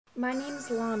My name's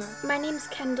Lana. My name's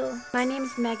Kendal. My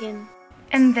name's Megan.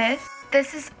 And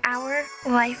this is our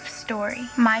life story.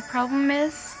 My problem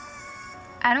is,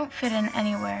 I don't fit in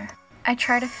anywhere. I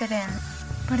try to fit in,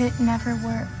 but it never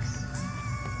works.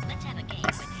 Let's have a game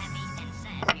with happy and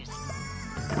sad music.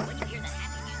 When you hear the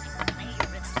happy music, play your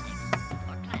rhythm sticks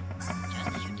or clap,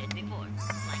 just as you did before,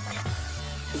 like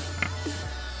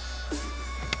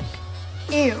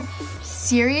this. Ew,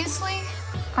 seriously?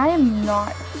 I am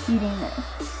not eating this.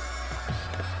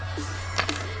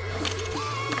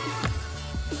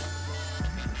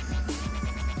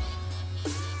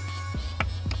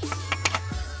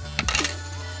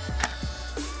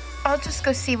 I'll just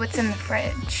go see what's in the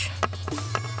fridge.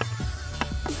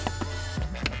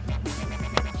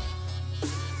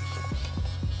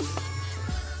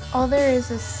 All there is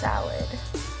salad.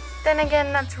 Then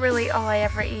again, that's really all I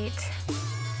ever eat.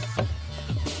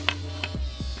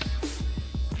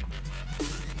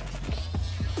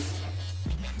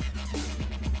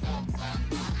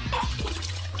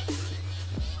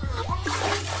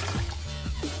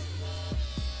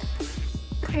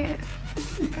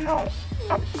 No.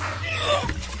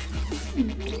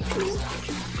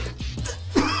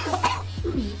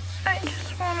 I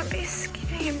just want to be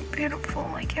skinny and beautiful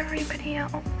like everybody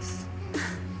else.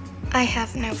 I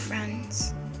have no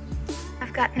friends.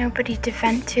 I've got nobody to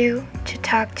vent to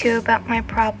talk to about my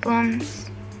problems.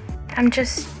 I'm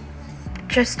just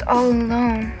all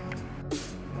alone.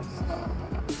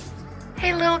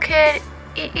 Hey, little kid,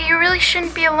 you really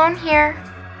shouldn't be alone here.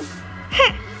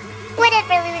 Huh.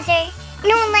 Whatever, loser.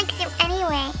 No one likes you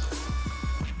anyway.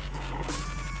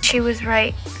 She was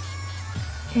right.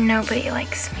 Nobody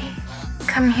likes me.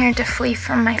 Come here to flee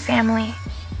from my family.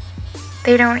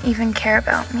 They don't even care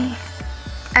about me.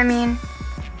 I mean,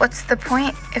 what's the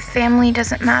point if family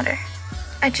doesn't matter?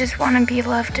 I just want to be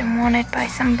loved and wanted by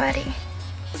somebody.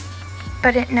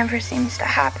 But it never seems to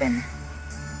happen.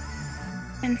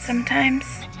 And sometimes,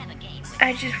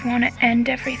 I just want to end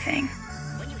everything.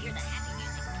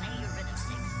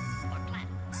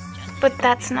 But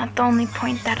that's not the only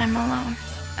point that I'm alone.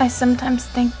 I sometimes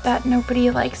think that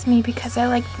nobody likes me because I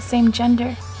like the same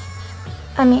gender.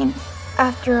 I mean,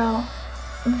 after all,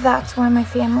 that's why my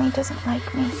family doesn't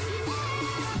like me.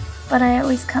 But I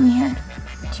always come here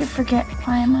to forget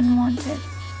why I'm unwanted.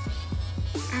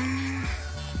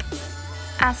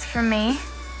 As for me,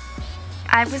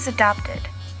 I was adopted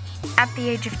at the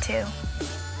age of 2.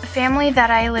 The family that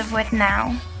I live with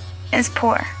now is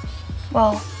poor.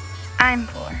 Well, I'm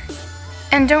poor.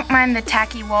 And don't mind the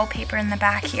tacky wallpaper in the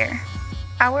back here.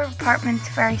 Our apartment's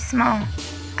very small.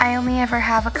 I only ever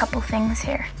have a couple things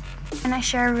here. And I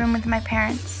share a room with my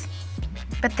parents.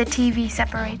 But the TV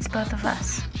separates both of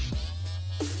us.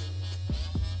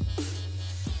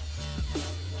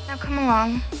 Now come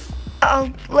along.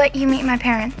 I'll let you meet my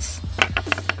parents.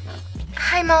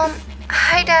 Hi, Mom.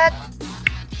 Hi, Dad.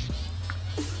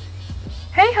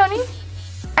 Hey, honey.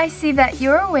 I see that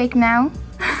you're awake now.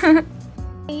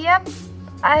 Yep.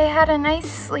 I had a nice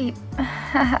sleep.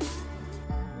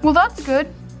 Well, that's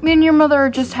good. Me and your mother are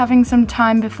just having some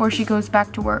time before she goes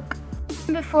back to work.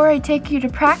 Before I take you to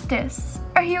practice,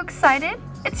 are you excited?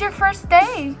 It's your first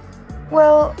day.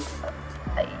 Well,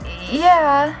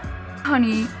 yeah.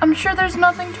 Honey, I'm sure there's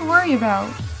nothing to worry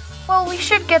about. Well, we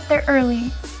should get there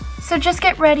early. So just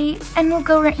get ready and we'll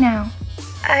go right now.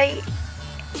 I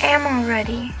am all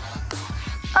ready.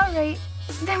 Alright,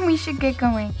 then we should get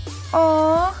going.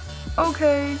 Aww.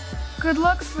 Okay. Good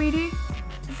luck, sweetie.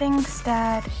 Thanks,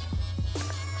 Dad.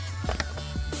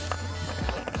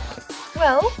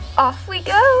 Well, off we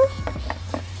go.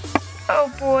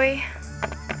 Oh boy.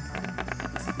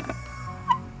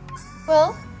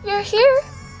 Well, you're here.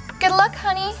 Good luck,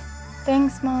 honey.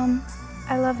 Thanks, Mom.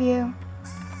 I love you.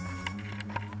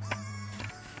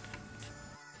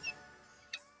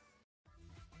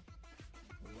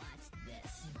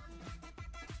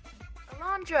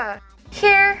 Alondra.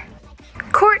 Here.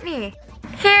 Courtney.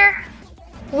 Here.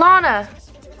 Lana.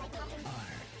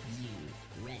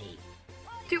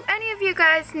 Do any of you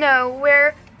guys know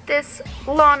where this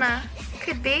Lana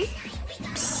could be?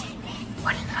 Psst.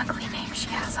 What an ugly name she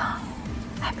has, huh?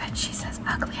 I bet she's as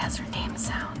ugly as her name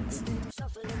sounds.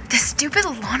 This stupid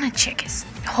Lana chick is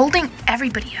holding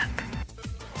everybody up.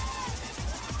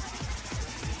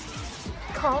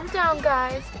 Calm down,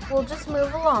 guys. We'll just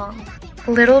move along.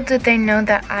 Little did they know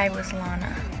that I was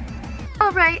Lana.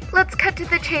 All right, let's cut to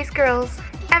the chase, girls.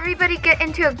 Everybody get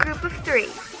into a group of 3. You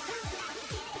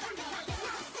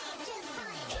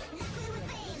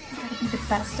gotta be the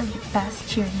best of the best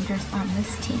cheerleaders on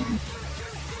this team.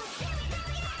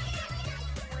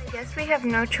 I guess we have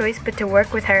no choice but to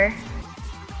work with her.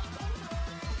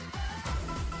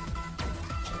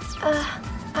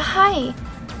 Hi.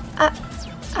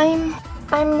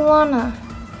 I'm Lana.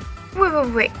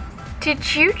 Wait.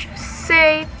 Did you just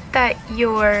say that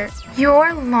you're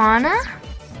Lana?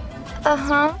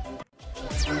 Uh-huh.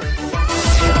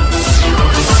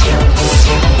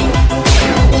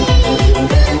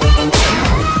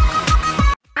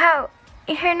 Wow,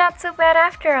 you're not so bad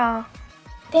after all.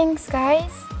 Thanks,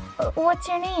 guys. What's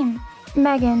your name?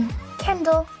 Megan.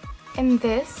 Kendal. And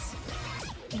this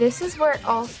is where it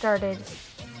all started.